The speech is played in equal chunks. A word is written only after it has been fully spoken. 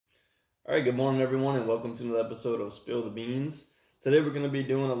All right, good morning, everyone, and welcome to another episode of Spill the Beans. Today, we're going to be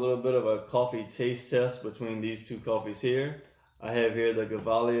doing a little bit of a coffee taste test between these two coffees here. I have here the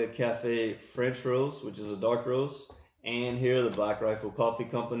Gevalia Cafe French Roast, which is a dark roast, and here the Black Rifle Coffee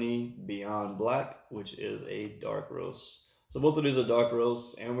Company Beyond Black, which is a dark roast. So both of these are dark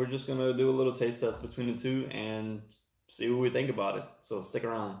roasts, and we're just going to do a little taste test between the two and see what we think about it. So stick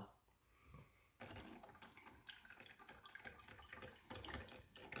around.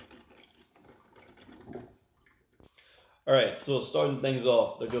 All right, so starting things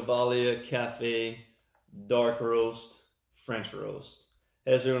off, the Gevalia Cafe Dark Roast French Roast.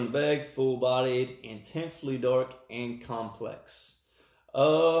 Has here on the bag, full-bodied, intensely dark, and complex.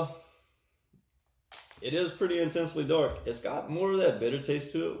 Uh, it is pretty intensely dark. It's got more of that bitter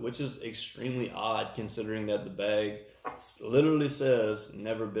taste to it, which is extremely odd considering that the bag literally says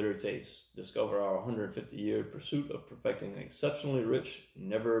never bitter taste. Discover our 150-year pursuit of perfecting an exceptionally rich,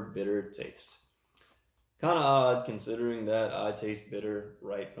 never bitter taste. Kind of odd considering that I taste bitter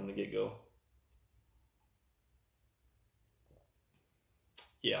right from the get-go.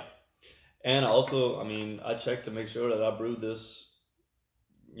 Yeah. And also, I checked to make sure that I brewed this,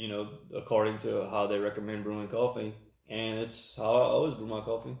 according to how they recommend brewing coffee. And it's how I always brew my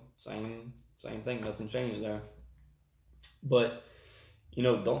coffee. Same thing, nothing changed there. But,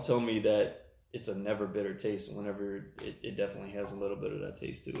 don't tell me that it's a never bitter taste whenever it definitely has a little bit of that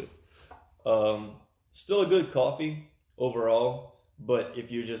taste to it. Still a good coffee overall, but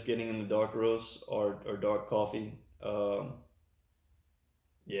if you're just getting in the dark roast or dark coffee,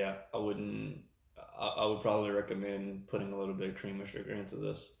 yeah, I wouldn't. I would probably recommend putting a little bit of cream or sugar into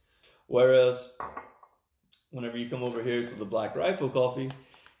this. Whereas, whenever you come over here to the Black Rifle coffee,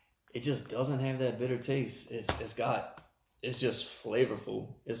 it just doesn't have that bitter taste. It's just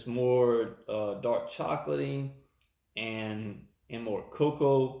flavorful. It's more dark chocolatey and more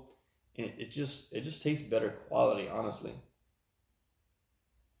cocoa. And it just tastes better quality, honestly.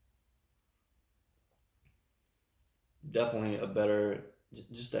 Definitely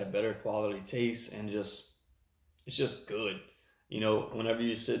just that better quality taste, and it's just good. Whenever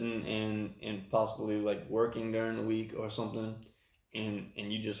you're sitting and possibly like working during the week or something, and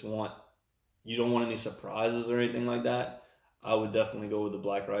you don't want any surprises or anything like that, I would definitely go with the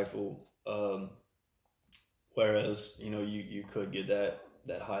Black Rifle. Whereas you could get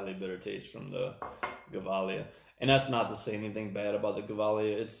that highly bitter taste from the Gevalia. And that's not to say anything bad about the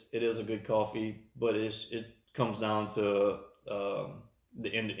Gevalia. It is a good coffee, but it comes down to the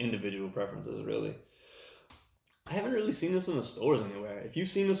individual preferences, really. I haven't really seen this in the stores anywhere. If you've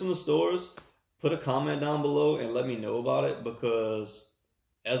seen this in the stores, put a comment down below and let me know about it, because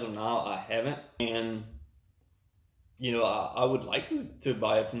as of now, I haven't. And I would like to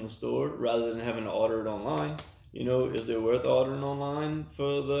buy it from the store rather than having to order it online. Is it worth ordering online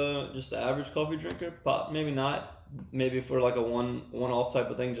for just the average coffee drinker? Maybe not. Maybe for like a one-off type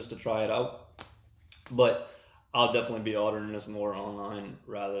of thing, just to try it out. But I'll definitely be ordering this more online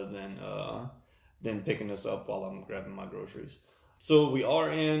rather than picking this up while I'm grabbing my groceries. So we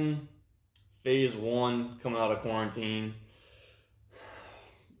are in phase one, coming out of quarantine.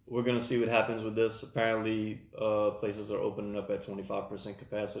 We're gonna see what happens with this. Apparently, places are opening up at 25%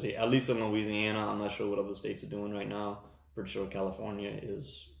 capacity, at least in Louisiana. I'm not sure what other states are doing right now. Pretty sure California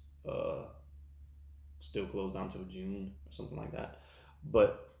is still closed down until June or something like that.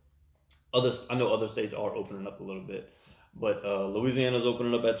 But I know other states are opening up a little bit. But Louisiana's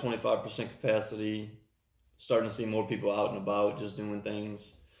opening up at 25% capacity. Starting to see more people out and about, just doing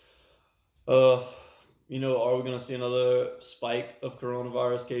things. Are we going to see another spike of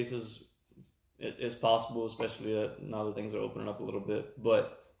coronavirus cases? It's possible, especially now that things are opening up a little bit.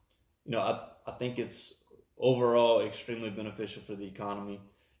 But, I think it's overall extremely beneficial for the economy.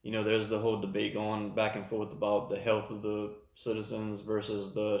 There's the whole debate going back and forth about the health of the citizens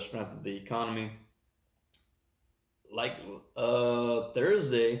versus the strength of the economy. Like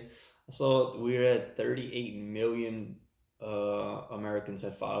Thursday, I saw we were at 38 million Americans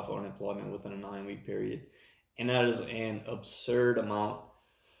had filed for unemployment within a 9-week period, and that is an absurd amount.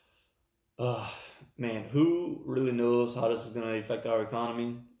 Man, who really knows how this is going to affect our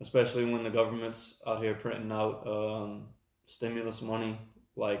economy, especially when the government's out here printing out stimulus money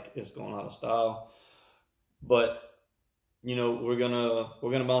like it's going out of style. But we're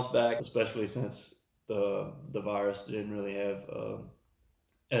gonna bounce back, especially since the virus didn't really have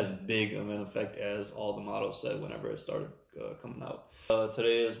as big of an effect as all the models said whenever it started coming out.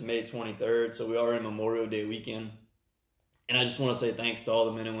 Today is May 23rd, so we are in Memorial Day weekend. And I just want to say thanks to all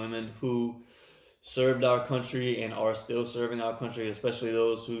the men and women who served our country and are still serving our country, especially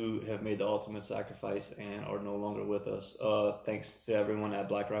those who have made the ultimate sacrifice and are no longer with us. Thanks to everyone at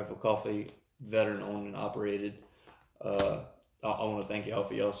Black Rifle Coffee, veteran owned and operated. I want to thank y'all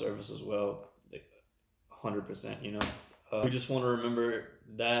for y'all service as well. 100%, you know. We just want to remember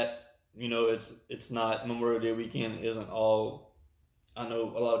that, you know, it's not, Memorial Day weekend isn't all, I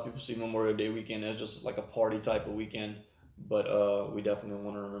know a lot of people see Memorial Day weekend as just like a party type of weekend, but we definitely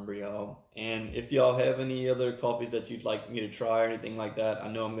want to remember y'all. And if y'all have any other coffees that you'd like me to try or anything like that,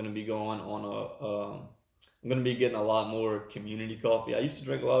 I know I'm going to be going on I'm going to be getting a lot more community coffee. I used to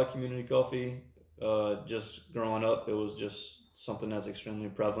drink a lot of community coffee just growing up. It was just something that's extremely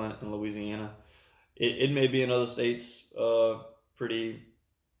prevalent in Louisiana. It may be in other states pretty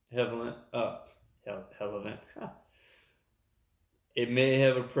relevant. It may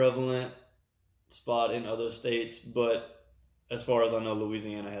have a prevalent spot in other states, but as far as I know,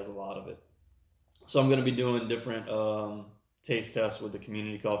 Louisiana has a lot of it. So I'm going to be doing different taste tests with the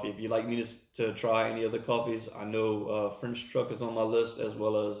community coffee. If you'd like me to try any other coffees, I know French Truck is on my list, as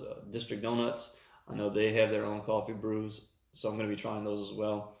well as District Donuts. I know they have their own coffee brews, so I'm going to be trying those as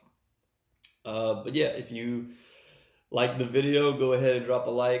well. But yeah, if you like the video, go ahead and drop a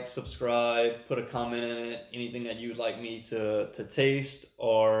like, subscribe, put a comment in it, anything that you would like me to taste,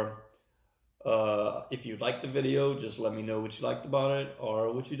 or if you like the video, just let me know what you liked about it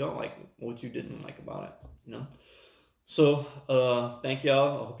or what you don't like, what you didn't like about it, you know. So thank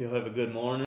y'all. I hope y'all have a good morning.